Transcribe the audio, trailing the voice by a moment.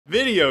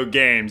Video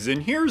games,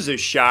 and here's a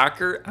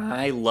shocker,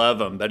 I love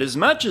them, but as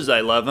much as I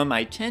love them,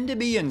 I tend to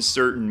be in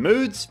certain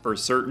moods for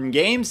certain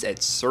games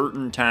at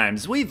certain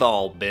times. We've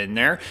all been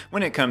there.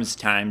 When it comes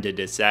time to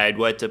decide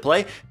what to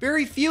play,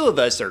 very few of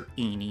us are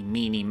eeny,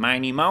 meeny,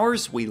 miny,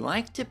 mowers. We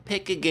like to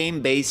pick a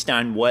game based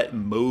on what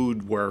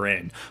mood we're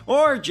in,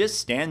 or just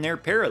stand there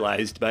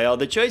paralyzed by all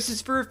the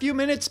choices for a few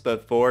minutes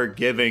before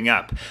giving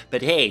up.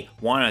 But hey,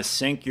 want to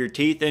sink your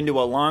teeth into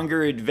a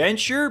longer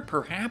adventure?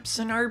 Perhaps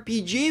an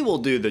RPG will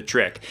do the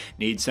trick.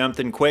 Need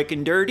something quick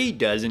and dirty?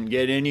 Doesn't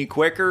get any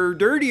quicker or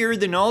dirtier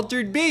than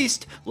Altered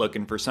Beast.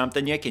 Looking for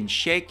something you can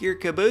shake your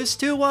caboose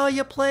to while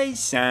you play?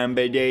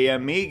 Samba de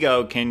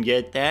Amigo can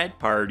get that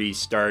party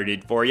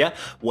started for you,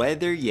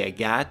 whether you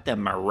got the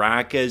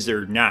maracas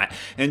or not.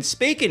 And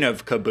speaking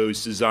of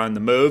cabooses on the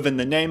move in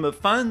the name of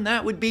fun,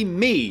 that would be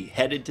me,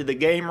 headed to the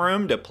game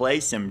room to play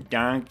some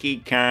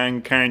Donkey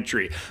Kong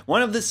Country,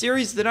 one of the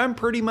series that I'm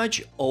pretty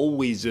much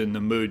always in the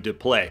mood to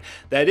play.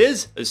 That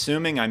is,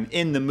 assuming I'm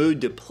in the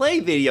mood to play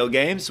video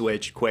games,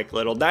 which quick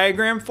little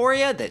diagram for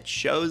you that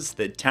shows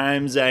the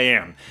times I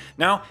am.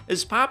 Now,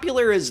 as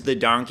popular as the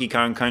Donkey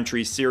Kong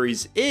Country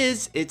series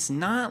is, it's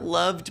not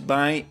loved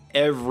by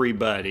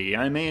everybody.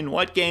 I mean,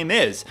 what game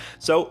is?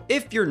 So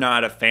if you're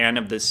not a fan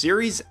of the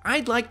series,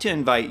 I'd like to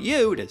invite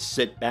you to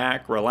sit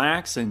back,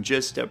 relax, and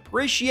just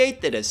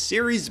appreciate that a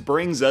series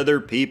brings other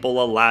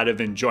people a lot of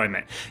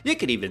enjoyment. You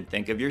could even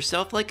think of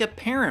yourself like a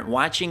parent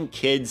watching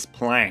kids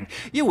playing.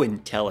 You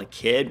wouldn't tell a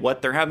kid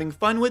what they're having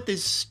fun with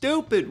is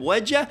stupid,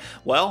 would ya?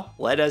 Well,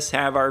 let us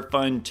have our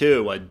fun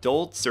too,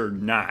 adults or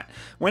not.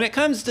 When it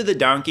comes to the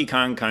Donkey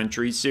Kong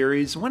Country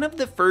series, one of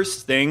the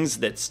first things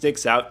that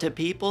sticks out to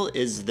people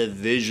is the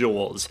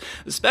visuals,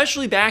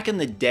 especially back in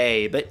the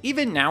day, but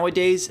even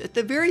nowadays, at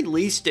the very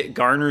least it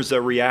garners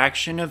a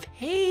reaction of,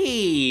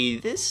 hey,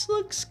 this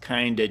looks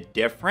kinda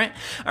different.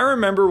 I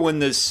remember when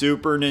the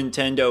Super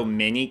Nintendo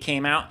Mini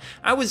came out,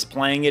 I was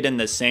playing it in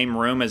the same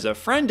room as a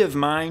friend of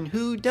mine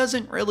who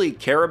doesn't really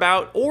care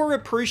about or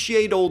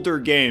appreciate older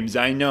games.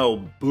 I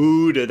know,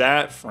 boo to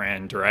that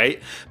friend,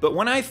 right? But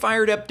when I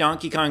fired up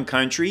Donkey Kong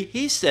Country,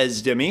 he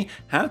says to me,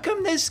 how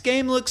come this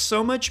game looks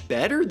so much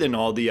better than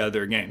all the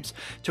other games?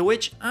 To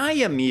which I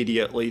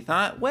immediately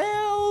thought,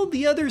 well,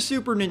 the other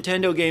Super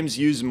Nintendo games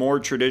use more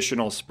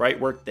traditional sprite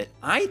work that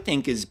I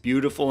think is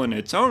beautiful in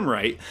its own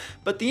right,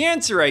 but the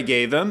answer I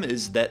gave him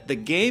is that the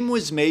game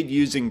was made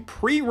using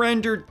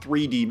pre-rendered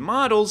 3D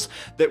models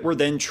that were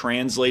then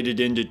translated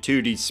into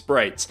 2D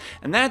sprites.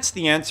 And that's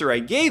the answer I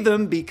gave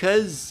him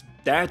because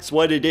that's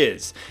what it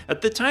is.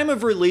 At the time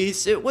of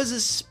release, it was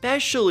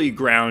especially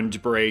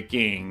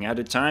groundbreaking, at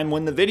a time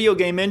when the video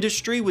game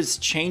industry was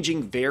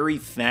changing very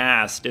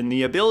fast and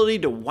the ability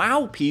to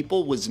wow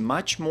people was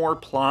much more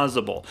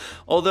plausible.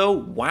 Although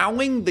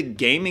wowing the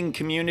gaming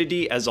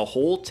community as a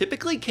whole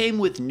typically came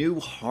with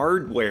new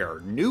hardware,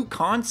 new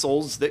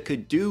consoles that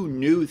could do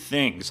new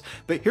things.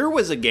 But here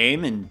was a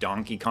game in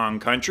Donkey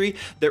Kong Country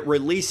that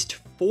released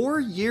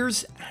 4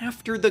 years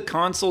after the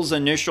console's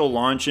initial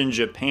launch in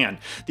Japan.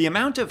 The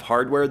amount of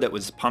hardware that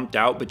was pumped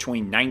out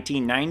between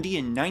 1990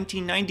 and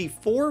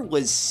 1994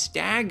 was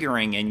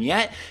staggering, and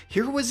yet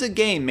here was a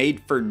game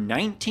made for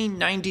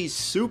 1990's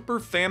Super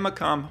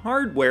Famicom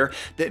hardware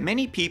that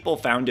many people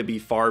found to be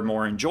far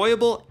more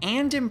enjoyable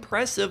and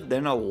impressive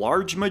than a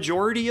large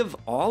majority of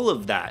all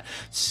of that,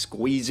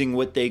 squeezing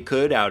what they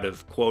could out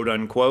of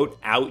quote-unquote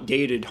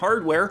outdated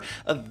hardware,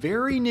 a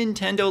very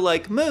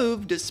Nintendo-like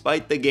move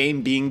despite the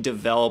game being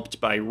developed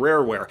by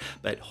Rareware.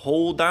 But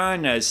hold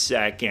on a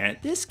second,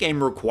 this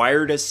game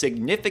required a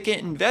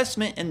significant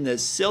investment in the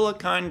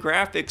Silicon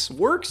graphics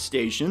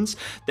workstations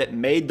that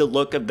made the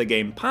look of the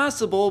game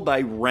possible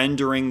by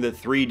rendering the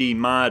 3D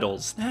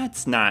models.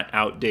 That's not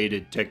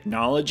outdated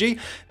technology.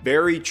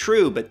 Very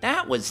true, but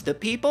that was the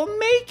people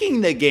making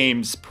the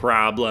game's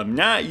problem,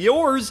 not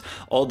yours.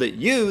 All that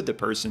you, the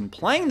person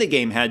playing the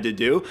game, had to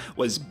do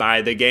was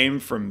buy the game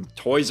from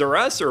Toys R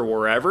Us or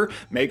wherever,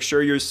 make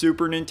sure your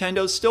Super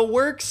Nintendo still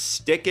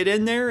works, stick it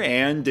in there,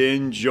 and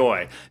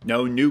enjoy.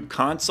 No new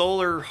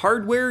console or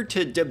hardware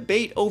to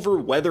debate over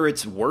whether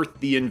it's worth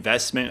the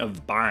investment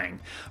of buying.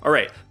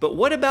 Alright, but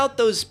what about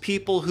those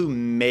people who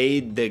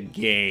made the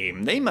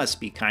game? They must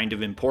be kind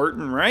of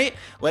important, right?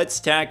 Let's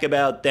talk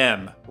about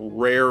them.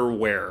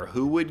 Rareware,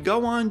 who would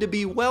go on to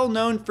be well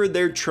known for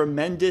their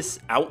tremendous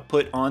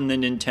output on the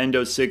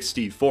Nintendo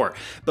 64.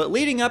 But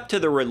leading up to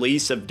the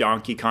release of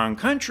Donkey Kong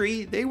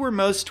Country, they were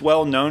most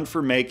well known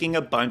for making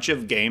a bunch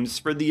of games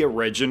for the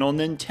original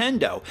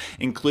Nintendo,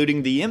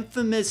 including the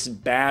infamous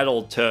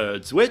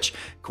Battletoads, which,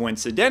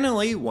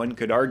 coincidentally, one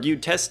could argue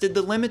tested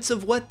the limits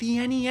of what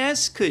the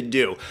NES could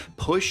do,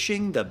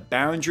 pushing the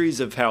boundaries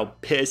of how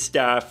pissed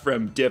off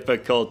from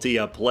difficulty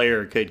a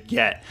player could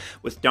get.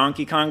 With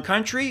Donkey Kong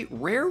Country,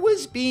 Rare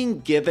was being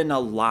given a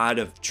lot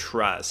of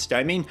trust.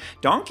 I mean,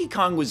 Donkey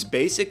Kong was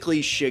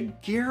basically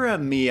Shigeru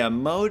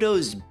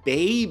Miyamoto's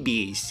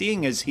baby,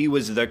 seeing as he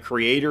was the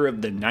creator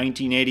of the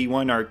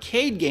 1981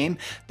 arcade game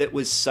that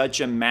was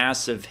such a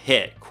massive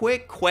hit.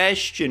 Quick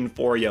question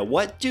for you,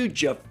 what do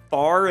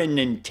Far and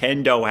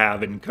Nintendo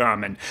have in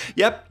common?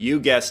 Yep, you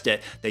guessed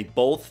it. They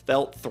both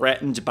felt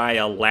threatened by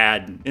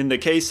Aladdin. In the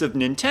case of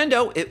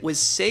Nintendo, it was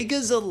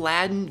Sega's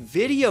Aladdin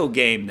video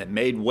game that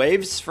made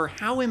waves for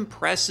how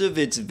impressive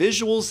its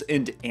visuals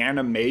and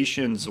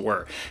animations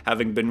were.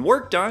 Having been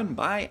worked on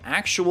by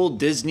actual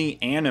Disney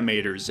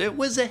animators, it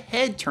was a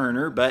head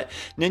turner, but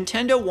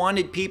Nintendo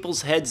wanted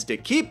people's heads to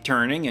keep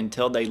turning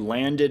until they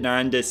landed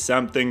onto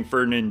something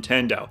for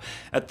Nintendo.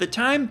 At the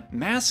time,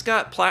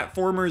 mascot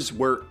platformers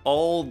were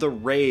all the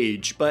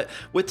rage, but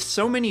with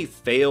so many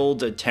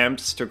failed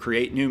attempts to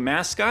create new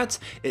mascots,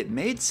 it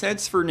made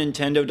sense for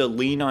Nintendo to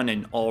lean on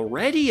an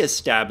already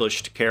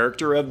established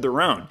character of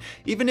their own,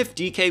 even if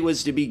DK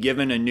was to be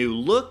given a new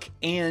look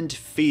and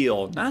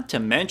feel, not to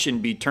mention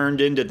be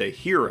turned into the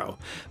hero.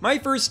 My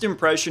first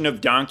impression of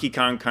Donkey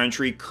Kong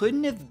Country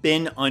couldn't have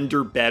been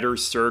under better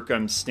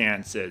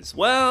circumstances.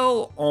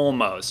 Well,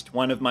 almost.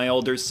 One of my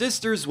older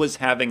sisters was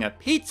having a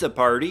pizza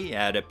party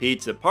at a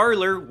pizza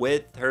parlor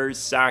with her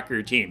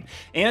soccer team,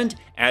 and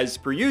as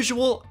per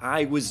usual,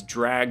 I was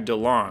dragged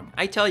along.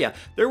 I tell ya,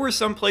 there were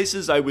some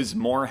places I was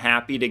more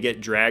happy to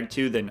get dragged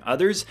to than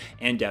others,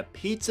 and a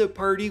pizza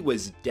party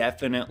was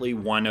definitely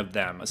one of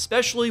them,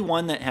 especially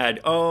one that had,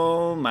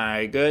 oh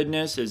my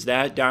goodness, is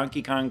that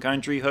Donkey Kong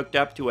Country hooked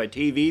up to a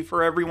TV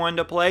for everyone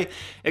to play?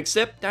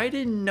 Except I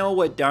didn't know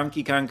what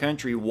Donkey Kong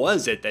Country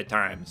was at the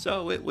time,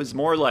 so it was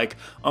more like,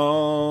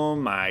 oh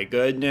my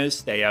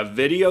goodness, they have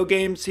video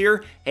games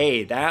here?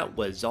 Hey, that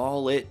was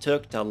all it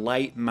took to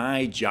light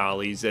my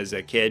jollies as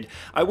a kid.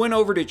 I went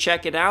over to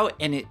check it out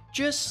and it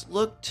just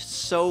looked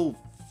so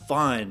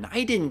fun.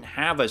 I didn't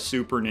have a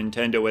Super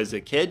Nintendo as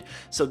a kid,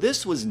 so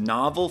this was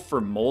novel for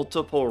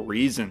multiple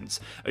reasons.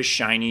 A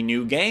shiny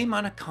new game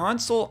on a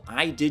console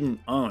I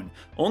didn't own.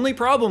 Only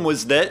problem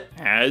was that,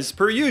 as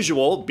per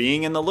usual,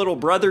 being in the little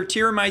brother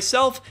tier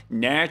myself,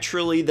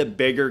 naturally the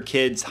bigger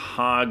kids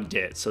hogged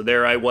it. So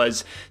there I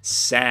was,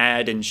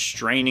 sad and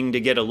straining to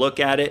get a look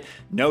at it.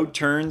 No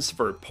turns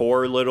for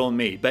poor little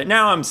me. But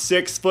now I'm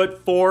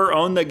 6'4",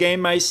 own the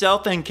game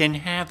myself, and can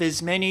have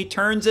as many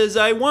turns as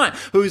I want.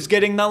 Who's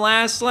getting the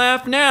last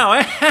laugh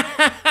now?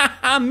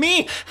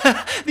 Me!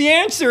 The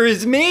answer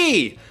is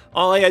me!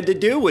 All I had to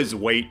do was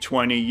wait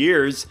 20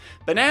 years.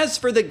 But as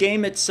for the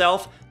game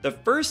itself, the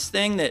first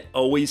thing that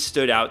always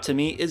stood out to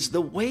me is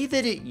the way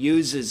that it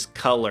uses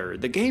color.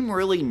 The game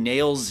really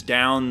nails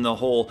down the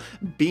whole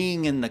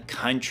being in the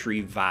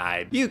country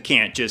vibe. You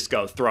can't just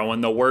go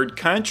throwing the word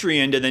country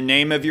into the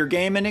name of your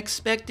game and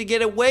expect to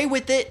get away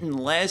with it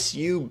unless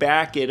you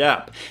back it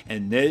up.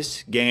 And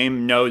this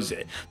game knows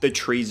it. The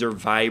trees are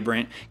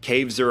vibrant,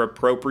 caves are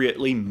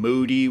appropriately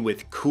moody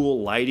with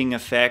cool lighting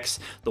effects,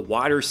 the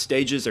water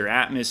stages are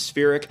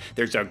atmospheric,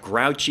 there's a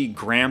grouchy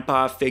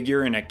grandpa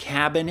figure in a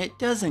cabin. It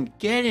doesn't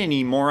get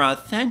any more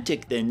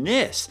authentic than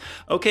this.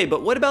 Okay,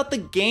 but what about the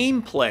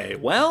gameplay?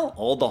 Well,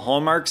 all the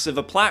hallmarks of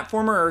a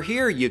platformer are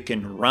here. You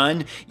can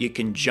run, you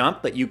can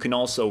jump, but you can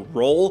also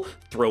roll,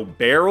 throw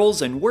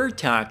barrels, and we're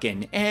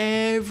talking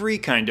every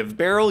kind of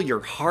barrel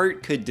your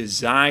heart could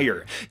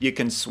desire. You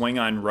can swing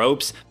on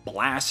ropes,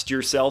 blast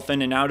yourself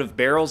in and out of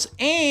barrels,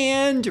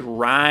 and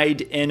ride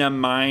in a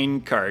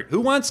minecart. Who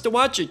wants to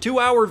watch a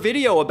 2-hour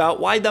video about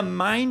why the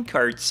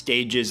minecart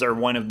stages are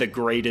one of the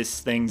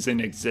greatest things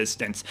in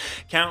existence?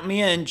 Count me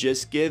in,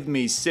 just give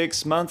me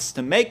 6 months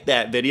to make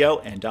that video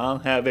and I'll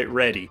have it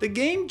ready. The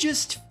game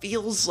just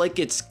feels like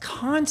it's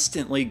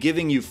constantly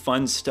giving you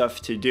fun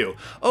stuff to do.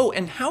 Oh,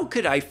 and how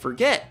could I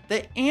forget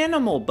the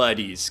animal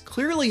buddies?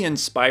 Clearly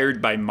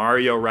inspired by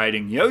Mario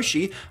riding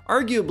Yoshi,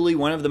 arguably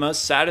one of the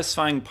most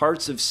satisfying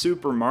parts of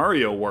Super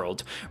Mario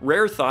World.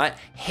 Rare thought,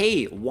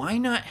 hey, why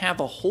not have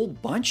a whole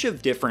bunch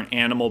of different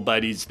animal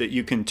buddies that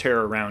you can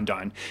tear around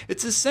on?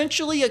 It's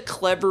essentially a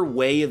clever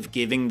way of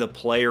giving the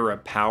player a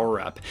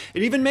power-up.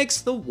 It even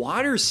makes the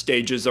water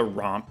stages a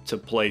romp to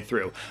play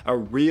through. A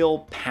real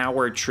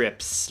power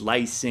trip,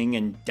 slicing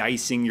and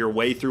dicing your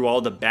way through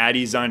all the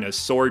baddies on a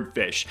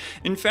swordfish.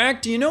 In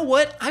fact, you know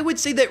what? I would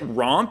say that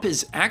romp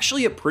is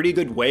actually a pretty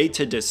good way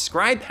to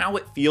describe how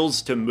it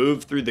feels to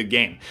move through the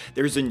game.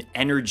 There's an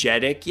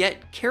energetic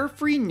yet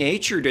carefree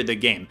nature to the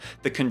game.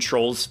 The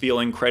controls feel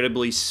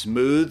incredibly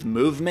smooth,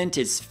 movement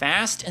is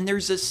fast, and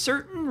there's a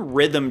certain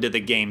rhythm to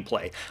the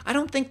gameplay. I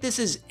don't think this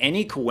is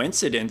any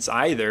coincidence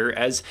either,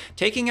 as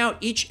taking out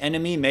each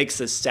enemy makes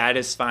a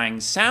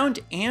satisfying sound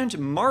and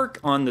mark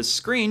on the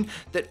screen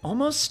that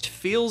almost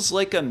feels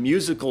like a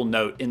musical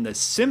note in the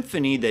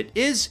symphony that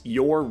is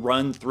your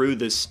run through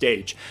the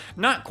stage.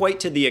 Not quite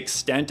to the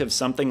extent of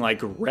something like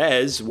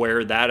Rez,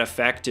 where that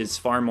effect is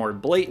far more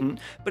blatant,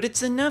 but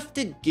it's enough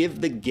to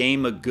give the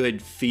game a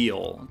good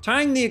feel.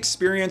 Tying the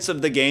experience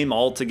of the game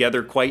all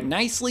together quite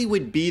nicely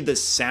would be the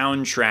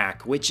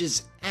soundtrack, which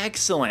is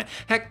excellent.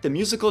 Heck, the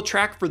musical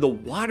track for the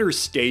water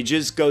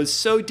stages goes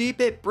so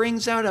deep it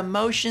brings out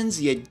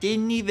emotions you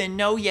didn't even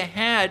know you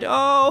had.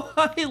 Oh,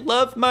 I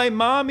love my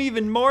mom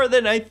even more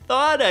than I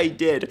thought I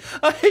did.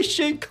 I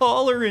should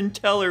call her and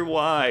tell her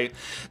why.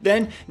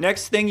 Then,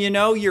 next thing you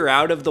know, you're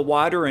out of the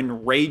water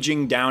and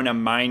raging down a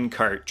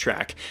minecart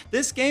track.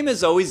 This game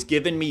has always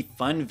given me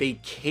fun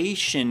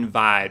vacation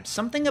vibes,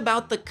 something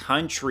about the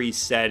country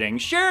setting.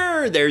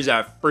 Sure, there's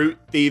a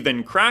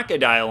fruit-thieving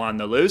crocodile on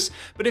the loose,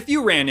 but if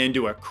you ran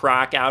into a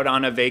croc out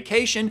on a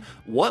vacation,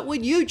 what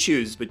would you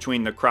choose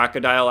between the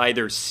crocodile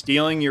either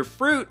stealing your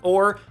fruit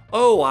or,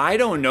 oh, I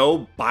don't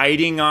know,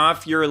 biting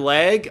off your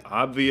leg?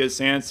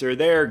 Obvious answer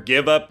there,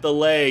 give up the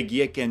leg.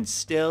 You can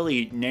still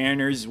eat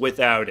nanners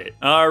without it.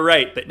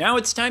 Alright, but now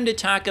it's time to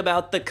talk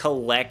about the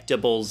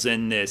collectibles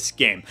in this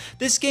game.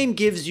 This game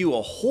gives you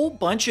a whole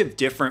bunch of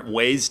different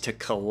ways to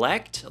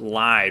collect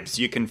lives.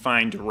 You can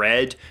find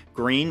red,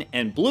 green,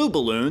 and blue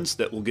balloons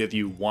that will give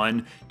you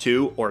 1,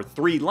 2, or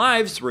 3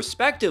 lives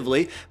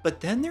respectively, but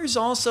then there's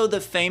also the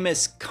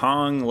famous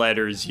Kong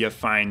letters you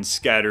find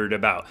scattered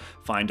about.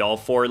 Find all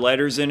 4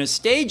 letters in a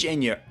stage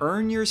and you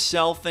earn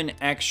yourself an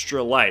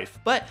extra life.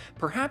 But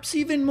perhaps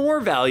even more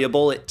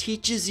valuable, it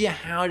teaches you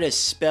how to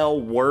spell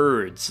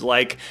words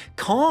like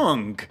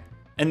Kong.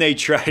 And they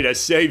try to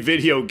say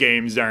video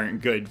games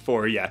aren't good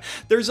for you.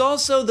 There's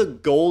also the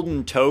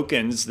golden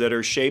tokens that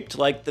are shaped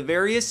like the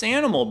various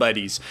animal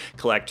buddies.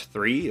 Collect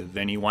 3 of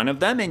any one of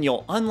them and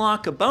you'll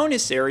unlock a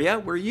bonus area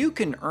where you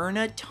can earn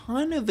a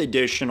ton of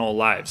additional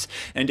lives.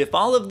 And if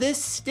all of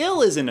this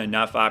still isn't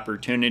enough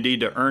opportunity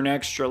to earn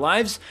extra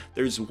lives,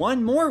 there's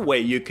one more way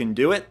you can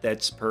do it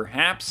that's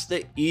perhaps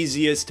the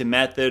easiest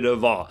method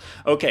of all.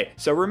 Okay,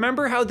 so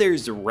remember how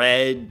there's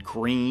red,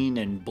 green,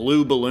 and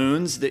blue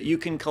balloons that you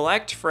can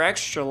collect for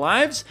extra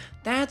lives?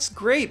 That's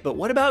great, but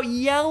what about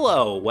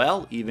yellow?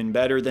 Well, even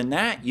better than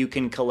that, you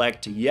can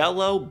collect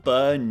yellow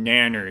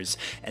bananas.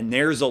 And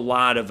there's a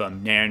lot of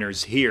them.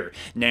 Nanners here,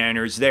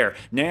 nanners there,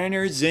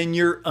 nanners in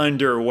your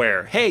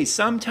underwear. Hey,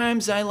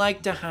 sometimes I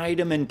like to hide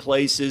them in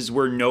places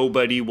where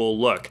nobody will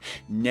look.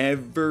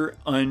 Never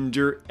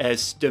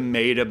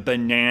underestimate a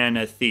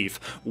banana thief.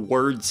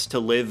 Words to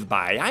live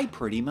by. I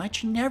pretty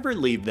much never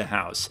leave the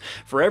house.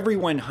 For every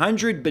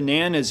 100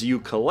 bananas you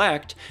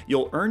collect,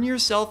 you'll earn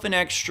yourself an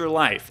extra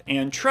life.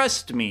 And trust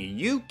me,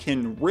 you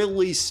can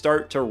really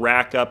start to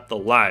rack up the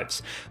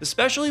lives,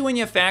 especially when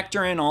you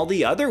factor in all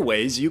the other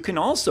ways you can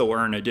also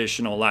earn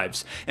additional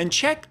lives. And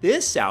check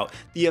this out,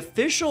 the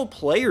official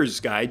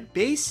player's guide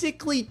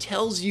basically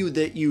tells you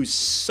that you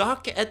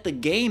suck at the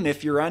game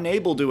if you're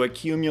unable to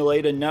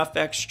accumulate enough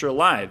extra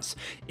lives.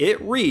 It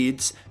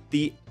reads,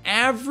 the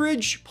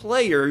average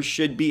player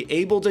should be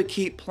able to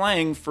keep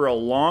playing for a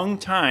long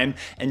time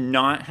and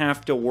not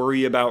have to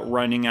worry about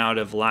running out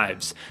of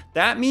lives.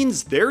 That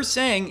means they're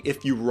saying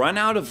if you run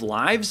out of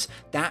lives,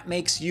 that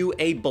makes you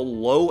a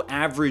below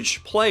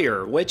average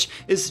player, which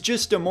is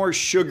just a more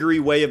sugary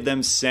way of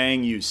them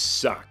saying you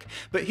suck.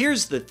 But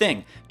here's the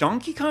thing,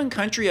 Donkey Kong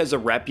Country has a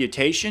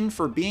reputation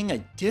for being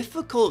a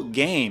difficult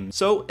game.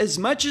 So as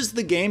much as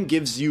the game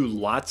gives you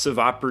lots of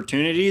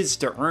opportunities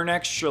to earn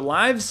extra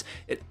lives,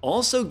 it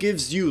also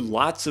gives you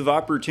lots of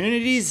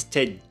opportunities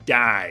to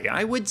die.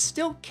 I would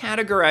still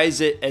categorize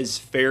it as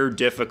fair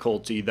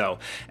difficulty though,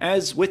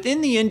 as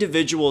within the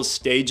individual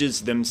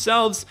stages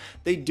themselves,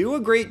 they do a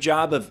great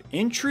job of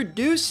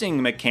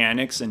introducing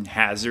mechanics and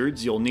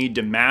hazards you'll need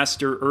to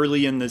master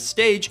early in the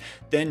stage,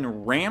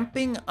 then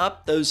ramping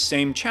up those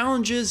same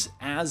challenges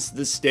as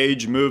the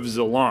stage moves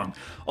along.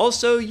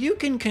 Also, you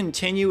can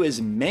continue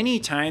as many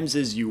times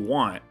as you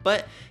want,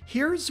 but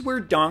here's where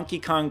Donkey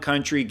Kong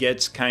Country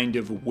gets kind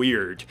of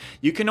weird.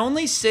 You can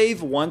only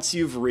save once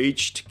you've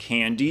reached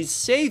Candy's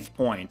save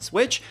points,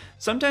 which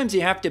sometimes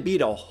you have to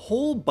beat a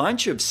whole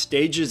bunch of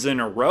stages in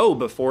a row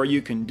before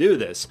you can do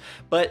this.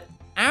 But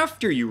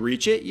after you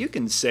reach it, you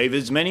can save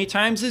as many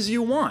times as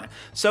you want.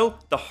 So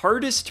the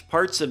hardest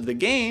parts of the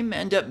game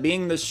end up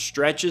being the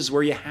stretches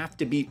where you have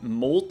to beat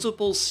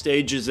multiple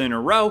stages in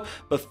a row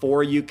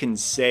before you can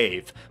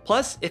save.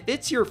 Plus, if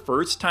it's your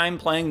first time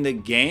playing the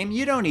game,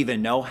 you don't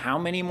even know how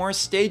many more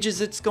stages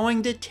it's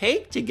going to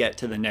take to get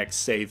to the next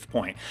save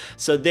point.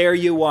 So there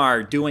you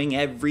are, doing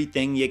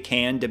everything you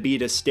can to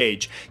beat a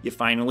stage. You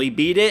finally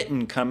beat it,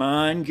 and come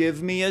on,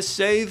 give me a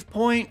save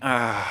point.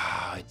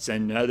 It's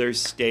another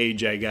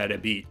stage I gotta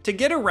beat. To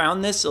get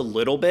around this a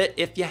little bit,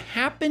 if you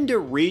happen to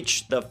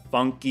reach the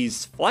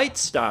Funky's flight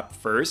stop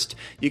first,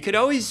 you could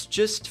always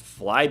just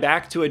fly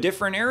back to a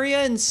different area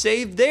and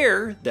save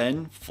there,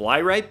 then fly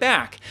right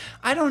back.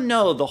 I don't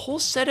know, the whole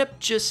setup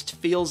just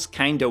feels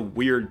kinda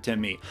weird to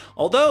me.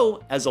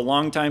 Although, as a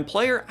longtime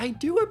player, I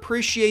do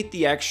appreciate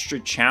the extra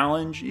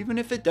challenge, even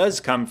if it does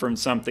come from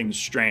something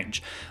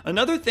strange.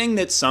 Another thing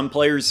that some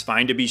players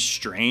find to be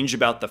strange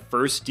about the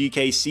first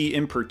DKC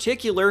in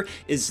particular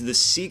is is the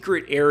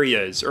secret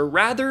areas, or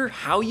rather,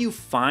 how you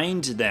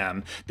find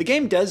them. The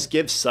game does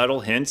give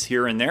subtle hints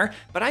here and there,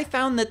 but I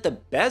found that the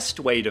best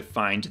way to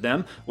find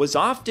them was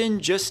often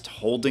just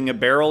holding a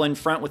barrel in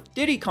front with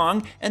Diddy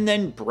Kong and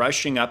then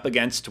brushing up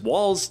against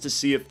walls to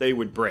see if they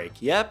would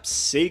break. Yep,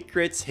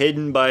 secrets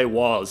hidden by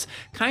walls.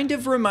 Kind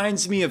of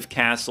reminds me of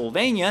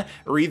Castlevania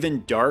or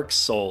even Dark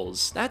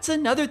Souls. That's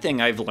another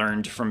thing I've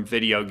learned from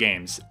video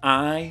games.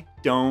 I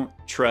don't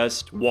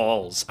trust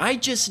walls. I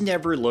just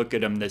never look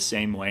at them the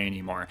same way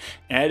anymore.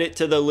 Add it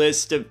to the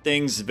list of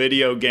things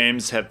video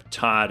games have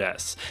taught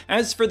us.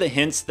 As for the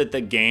hints that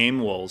the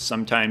game will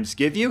sometimes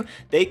give you,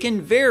 they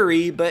can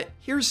vary, but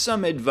here's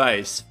some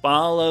advice.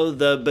 Follow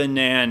the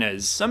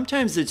bananas.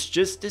 Sometimes it's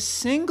just a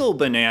single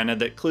banana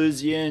that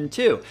clues you in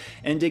too.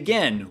 And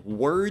again,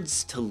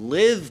 words to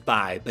live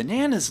by.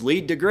 Bananas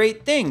lead to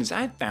great things.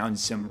 I found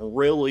some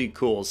really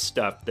cool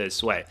stuff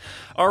this way.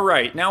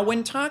 Alright, now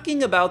when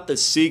talking about the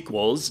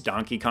sequels,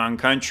 Donkey Kong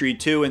Country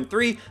 2 and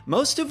 3,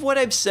 most of what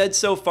I've said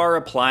so far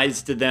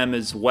applies to them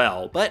as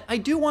well, but I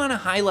do want to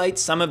highlight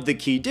some of the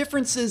key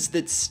differences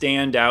that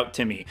stand out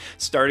to me.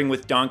 Starting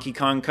with Donkey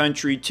Kong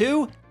Country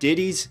 2,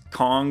 Diddy's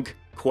Kong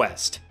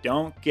Quest.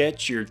 Don't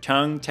get your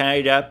tongue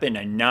tied up in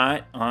a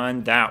knot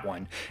on that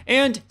one.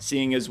 And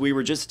seeing as we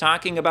were just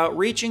talking about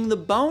reaching the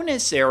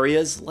bonus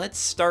areas, let's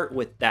start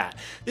with that.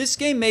 This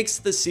game makes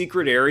the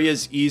secret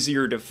areas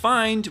easier to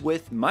find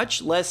with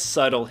much less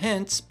subtle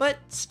hints, but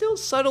still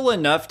subtle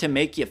enough to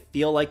make you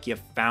feel like you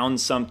found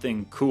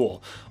something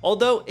cool.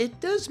 Although it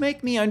does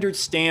make me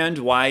understand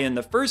why in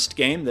the first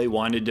game they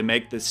wanted to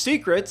make the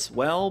secrets,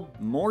 well,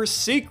 more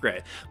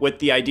secret, with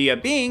the idea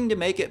being to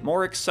make it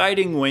more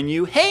exciting when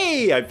you,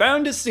 hey, I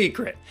found a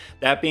secret.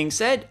 That being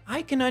said,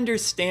 I can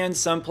understand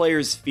some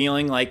players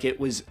feeling like it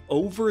was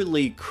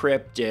overly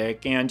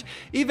cryptic, and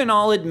even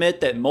I'll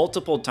admit that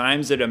multiple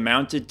times it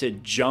amounted to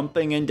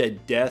jumping into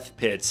death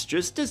pits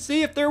just to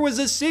see if there was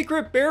a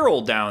secret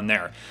barrel down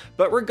there.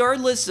 But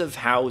regardless of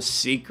how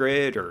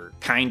secret or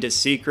kinda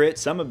secret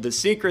some of the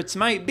secrets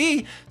might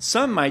be,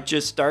 some might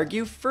just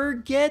argue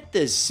forget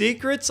the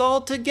secrets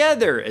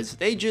altogether, as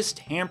they just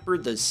hamper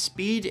the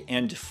speed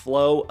and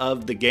flow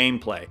of the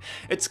gameplay.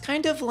 It's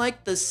kind of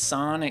like the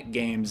Sonic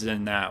games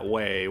in that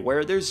way,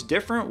 where there's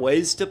different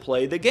ways to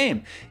play the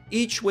game,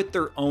 each with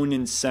their own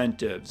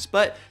incentives.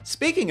 But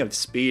speaking of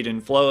speed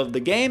and flow of the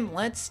game,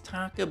 let's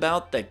talk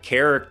about the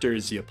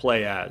characters you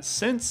play as,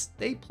 since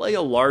they play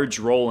a large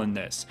role in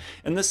this.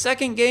 In the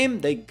second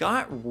game, they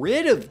got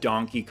rid of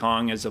Donkey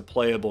Kong as a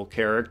playable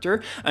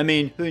character. I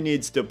mean, who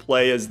needs to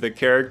play as the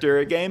character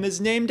a game is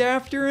named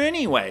after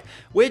anyway?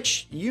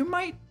 Which you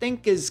might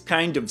think is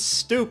kind of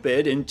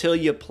stupid until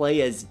you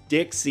play as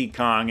Dixie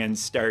Kong and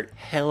start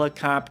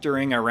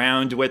helicoptering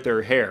around with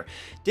her hair.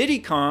 Diddy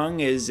Kong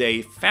is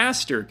a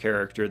faster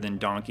character than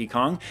Donkey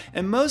Kong,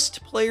 and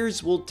most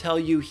players will tell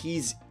you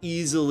he's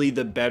easily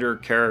the better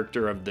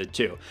character of the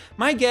two.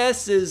 My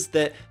guess is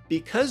that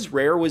because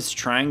Rare was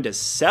trying to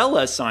sell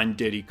us on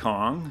Diddy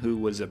Kong, who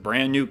was a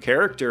brand new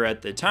character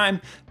at the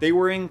time, they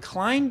were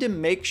inclined to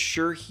make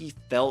sure he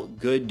felt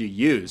good to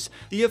use.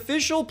 The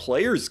official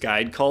player's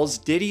guide calls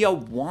Diddy a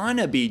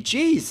wannabe.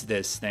 Geez,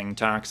 this thing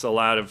talks a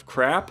lot of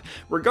crap.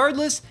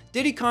 Regardless,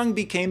 Diddy Kong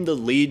became the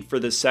lead for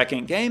the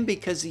second game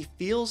because he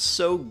feels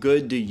so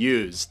good to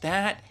use.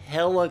 That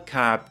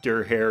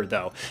helicopter hair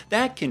though,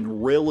 that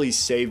can really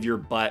save your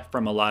butt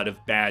from a lot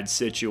of bad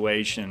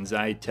situations,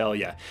 I tell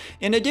ya.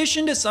 In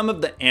addition to some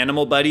of the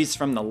animal buddies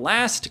from the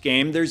last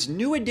game, there's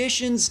new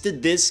additions to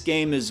this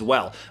game as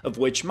well, of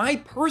which my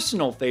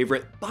personal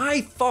favorite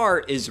by far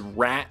is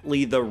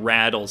Rattly the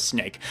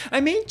rattlesnake. I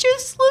mean,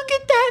 just look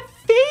at that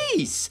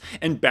face!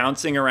 And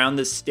bouncing around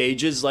the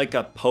stages like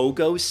a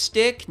pogo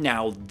stick?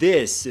 Now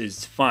this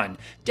is fun.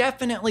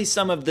 Definitely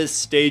some of the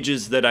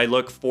stages that I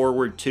look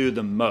forward to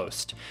the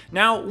most.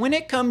 Now, when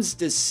it comes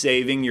to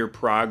saving your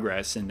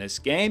progress in this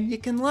game, you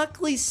can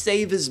luckily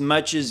save as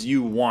much as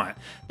you want.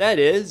 That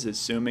is,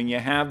 assuming you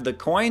have the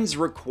coins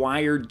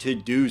required to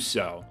do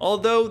so.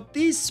 Although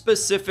these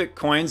specific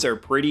coins are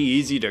pretty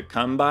easy to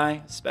come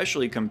by,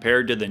 especially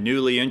compared to the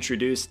newly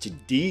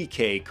introduced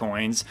DK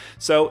coins,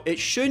 so it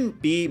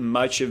shouldn't be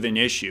much of an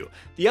issue.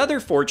 The other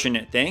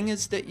fortunate thing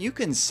is that you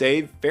can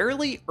save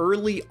fairly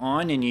early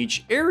on in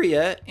each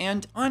area,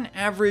 and on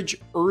average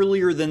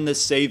earlier than the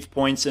save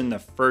points in the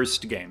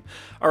first game.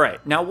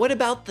 Alright, now what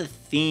about the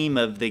theme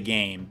of the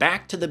game?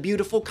 Back to the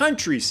beautiful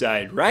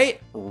countryside,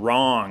 right?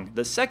 Wrong.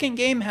 The second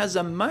game has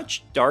a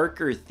much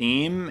darker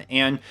theme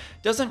and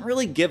doesn't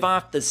really give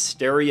off the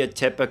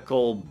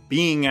stereotypical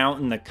being out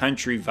in the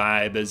country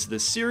vibe as the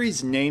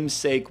series'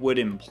 namesake would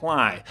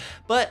imply.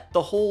 But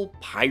the whole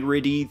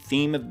piratey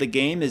theme of the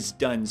game is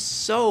done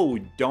so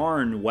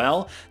darn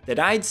well that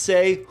I'd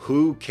say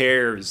who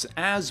cares,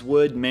 as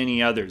would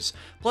many others.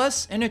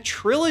 Plus, in a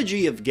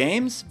trilogy of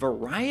games,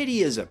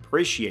 variety is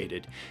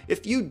appreciated.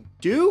 If you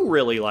do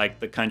really like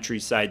the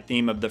countryside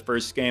theme of the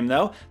first game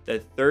though, the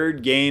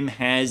third game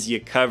has you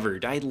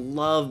covered. I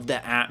love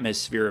the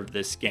atmosphere of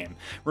this game.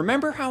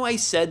 Remember how I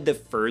said the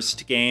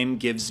first game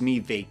gives me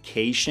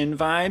vacation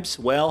vibes?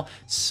 Well,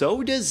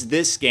 so does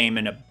this game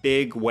in a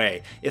big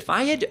way. If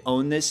I had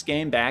owned this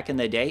game back in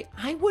the day,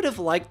 I would have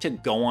liked to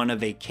go on a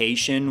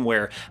vacation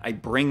where I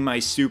bring my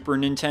Super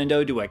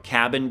Nintendo to a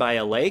cabin by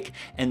a lake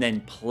and then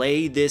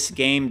play this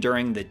game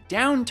during the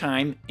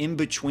downtime in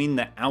between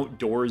the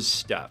outdoors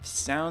stuff.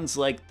 Sounds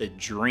like the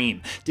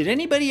dream. Did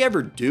anybody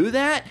ever do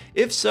that?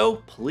 If so,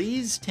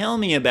 please tell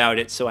me about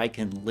it so I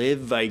can live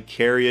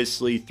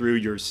vicariously through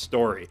your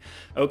story.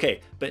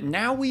 Okay, but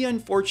now we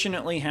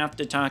unfortunately have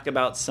to talk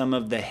about some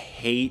of the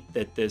hate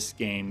that this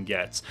game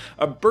gets.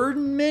 A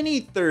burden many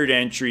third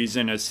entries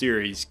in a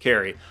series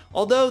carry,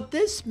 although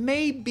this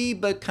may be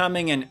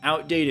becoming an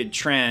outdated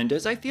trend,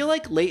 as I feel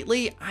like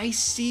lately I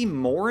see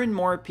more and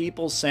more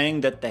people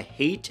saying that the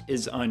hate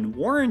is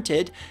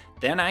unwarranted.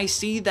 Then I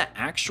see the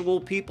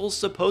actual people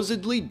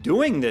supposedly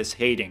doing this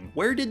hating.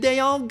 Where did they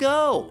all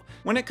go?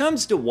 When it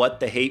comes to what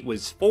the hate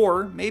was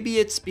for, maybe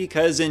it's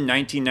because in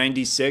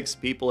 1996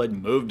 people had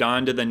moved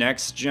on to the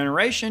next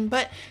generation,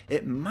 but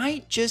it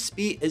might just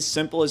be as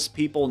simple as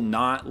people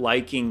not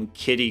liking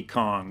Kiddy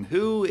Kong,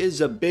 who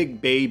is a big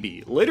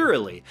baby,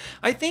 literally.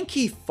 I think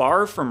he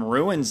far from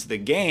ruins the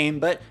game,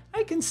 but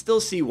I can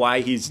still see why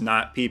he's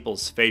not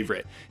people's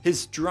favorite.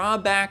 His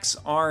drawbacks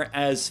are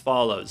as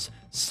follows: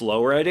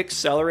 slower at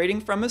accelerating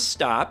from a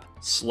stop,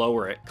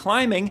 slower at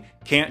climbing,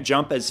 can't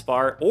jump as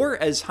far or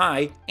as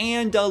high,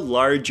 and a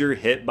larger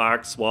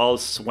hitbox while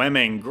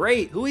swimming.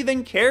 Great, who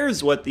even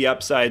cares what the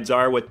upsides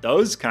are with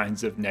those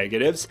kinds of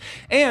negatives?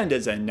 And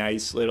as a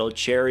nice little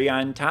cherry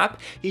on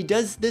top, he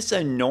does this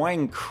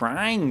annoying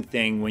crying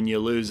thing when you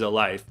lose a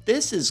life.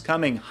 This is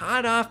coming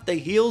hot off the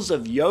heels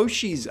of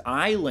Yoshi's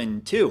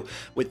Island too,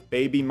 with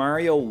Baby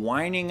Mario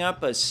winding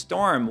up a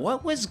storm.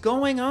 What was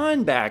going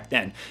on back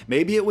then?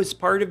 Maybe it was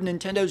part of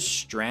Nintendo's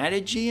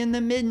strategy in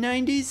the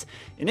mid-90s?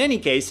 In any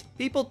case,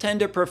 people tend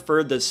to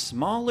prefer the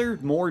smaller,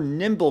 more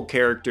nimble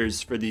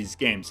characters for these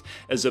games,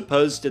 as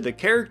opposed to the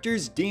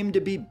characters deemed to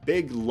be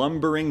big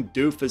lumbering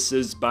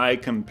doofuses by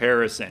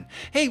comparison.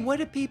 Hey, what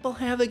do people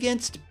have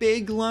against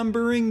big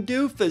lumbering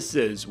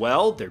doofuses?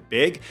 Well, they're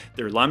big,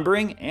 they're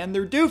lumbering, and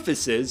they're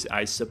doofuses,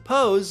 I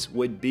suppose,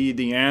 would be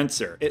the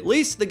answer. At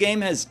least the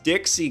game has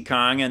Dixie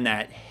Kong and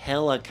that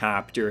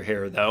helicopter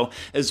hair though,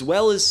 as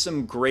well as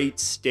some great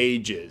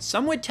stages.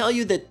 Some would tell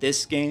you that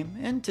this game,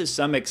 and to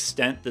some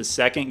extent the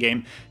second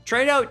game,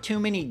 tried out too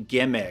many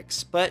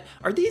gimmicks, but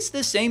are these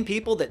the same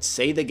people that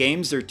say the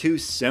games are too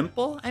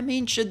simple? I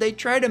mean, should they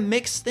try to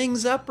mix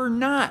things up or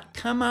not?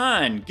 Come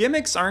on,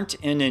 gimmicks aren't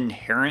an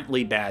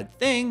inherently bad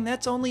thing,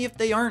 that's only if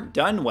they aren't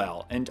done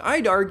well, and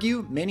I'd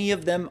argue many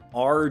of them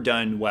are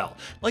done well,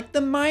 like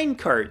the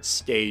minecart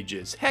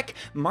stages. Heck,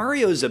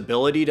 Mario's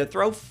ability to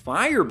throw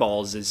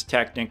fireballs is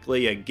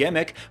technically a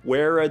gimmick.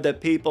 Where are the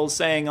people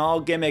saying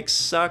all gimmicks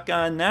suck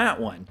on that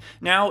one?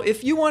 Now,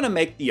 if you want to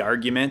make the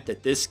argument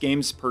that this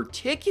game's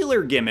particular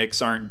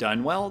gimmicks aren't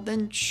done well,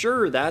 then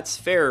sure, that's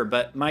fair,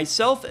 but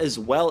myself as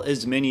well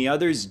as many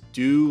others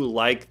do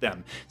like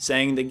them,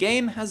 saying the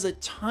game has a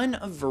ton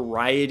of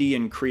variety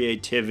and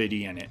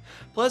creativity in it.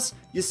 Plus,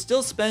 you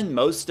still spend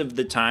most of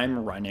the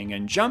time running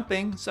and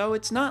jumping, so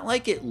it's not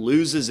like it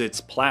loses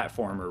its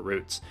platformer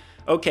roots.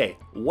 Okay,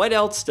 what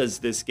else does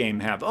this game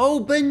have? Oh,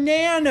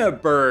 banana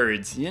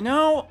birds! You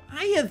know,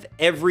 I have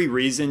every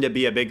reason to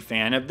be a big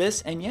fan of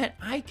this, and yet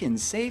I can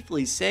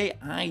safely say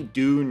I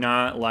do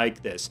not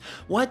like this.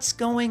 What's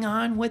going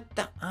on with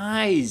the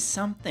eyes?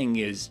 Something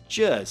is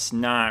just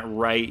not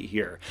right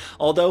here.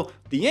 Although,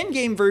 the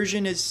in-game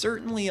version is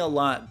certainly a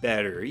lot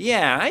better.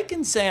 Yeah, I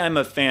can say I'm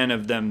a fan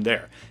of them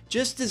there.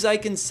 Just as I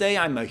can say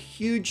I'm a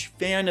huge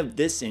fan of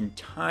this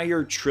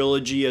entire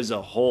trilogy as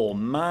a whole.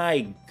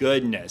 My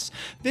goodness.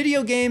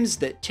 Video games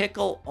that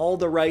tickle all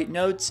the right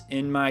notes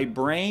in my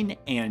brain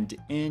and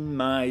in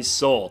my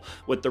soul,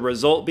 with the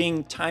result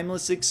being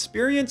timeless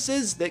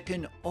experiences that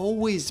can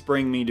always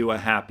bring me to a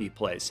happy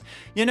place.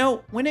 You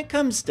know, when it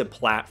comes to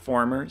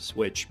platformers,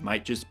 which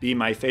might just be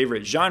my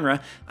favorite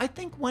genre, I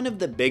think one of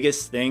the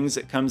biggest things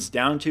it comes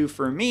down to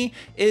for me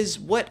is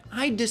what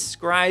I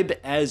describe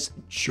as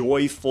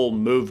joyful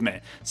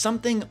movement.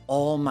 Something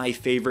all my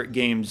favorite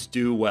games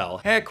do well.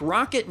 Heck,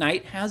 Rocket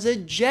Knight has a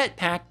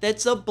jetpack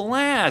that's a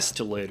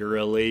blast,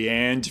 literally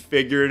and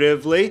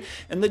figuratively.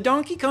 And the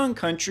Donkey Kong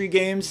Country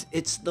games,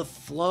 it's the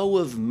flow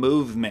of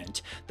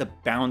movement, the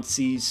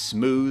bouncy,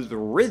 smooth,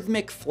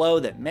 rhythmic flow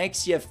that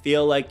makes you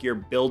feel like you're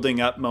building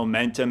up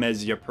momentum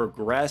as you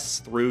progress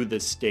through the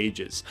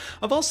stages.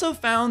 I've also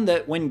found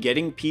that when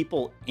getting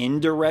people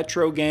into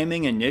retro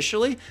gaming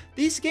initially,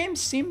 these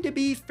games seem to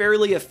be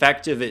fairly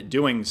effective at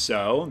doing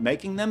so,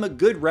 making them a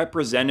good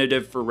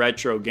representative for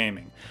retro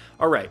gaming.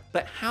 Alright,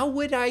 but how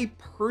would I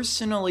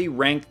personally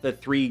rank the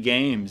three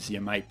games,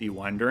 you might be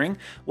wondering?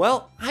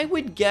 Well, I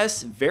would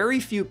guess very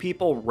few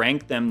people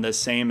rank them the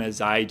same as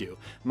I do.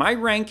 My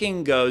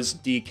ranking goes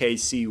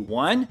DKC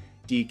 1,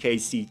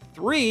 DKC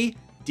 3,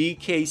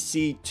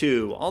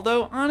 DKC2,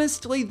 although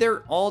honestly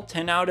they're all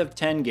 10 out of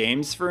 10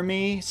 games for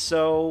me,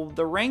 so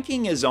the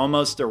ranking is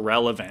almost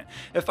irrelevant.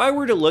 If I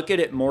were to look at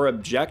it more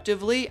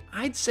objectively,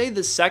 I'd say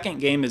the second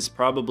game is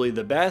probably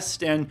the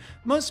best, and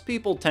most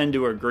people tend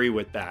to agree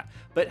with that.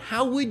 But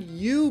how would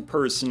you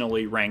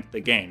personally rank the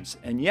games?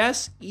 And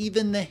yes,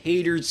 even the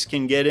haters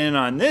can get in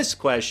on this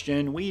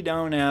question. We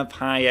don't have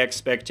high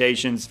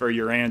expectations for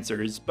your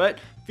answers, but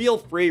feel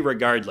free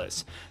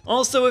regardless.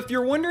 Also, if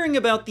you're wondering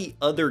about the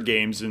other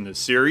games in the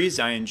series,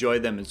 I enjoy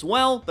them as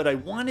well, but I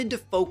wanted to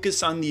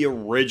focus on the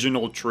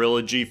original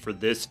trilogy for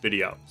this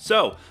video.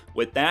 So,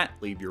 with that,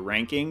 leave your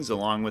rankings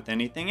along with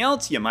anything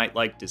else you might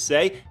like to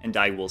say, and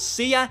I will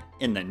see ya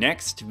in the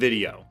next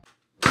video.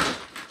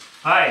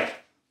 Hi.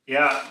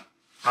 Yeah.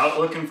 Out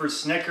looking for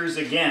Snickers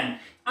again.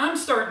 I'm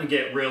starting to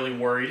get really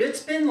worried.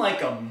 It's been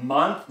like a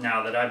month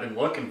now that I've been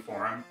looking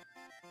for them.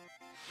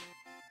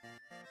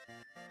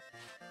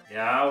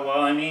 Yeah,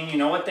 well, I mean, you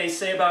know what they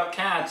say about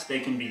cats.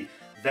 They can be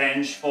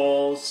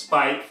vengeful,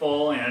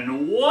 spiteful,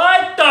 and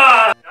what the?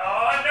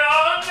 No,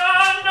 no, no,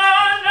 no,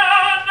 no,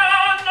 no,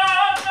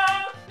 no,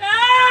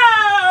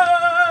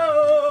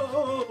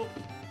 no!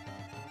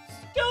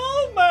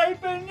 Stole my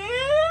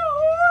banana!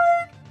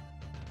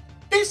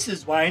 This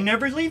is why I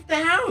never leave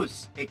the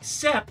house,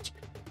 except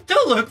to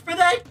look for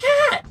that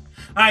cat.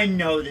 I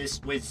know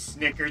this was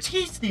Snickers.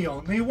 He's the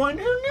only one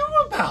who knew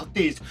about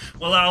these.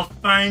 Well, I'll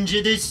find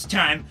you this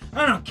time.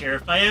 I don't care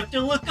if I have to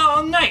look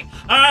all night.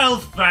 I'll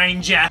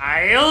find ya.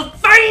 I'll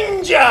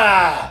find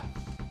ya!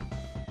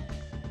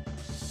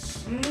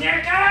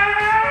 Snickers!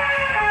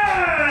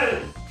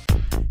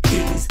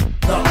 He's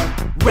the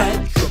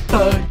retro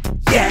bird,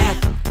 yeah.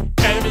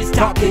 And he's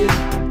talking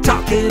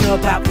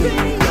about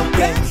video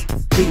games.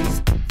 He's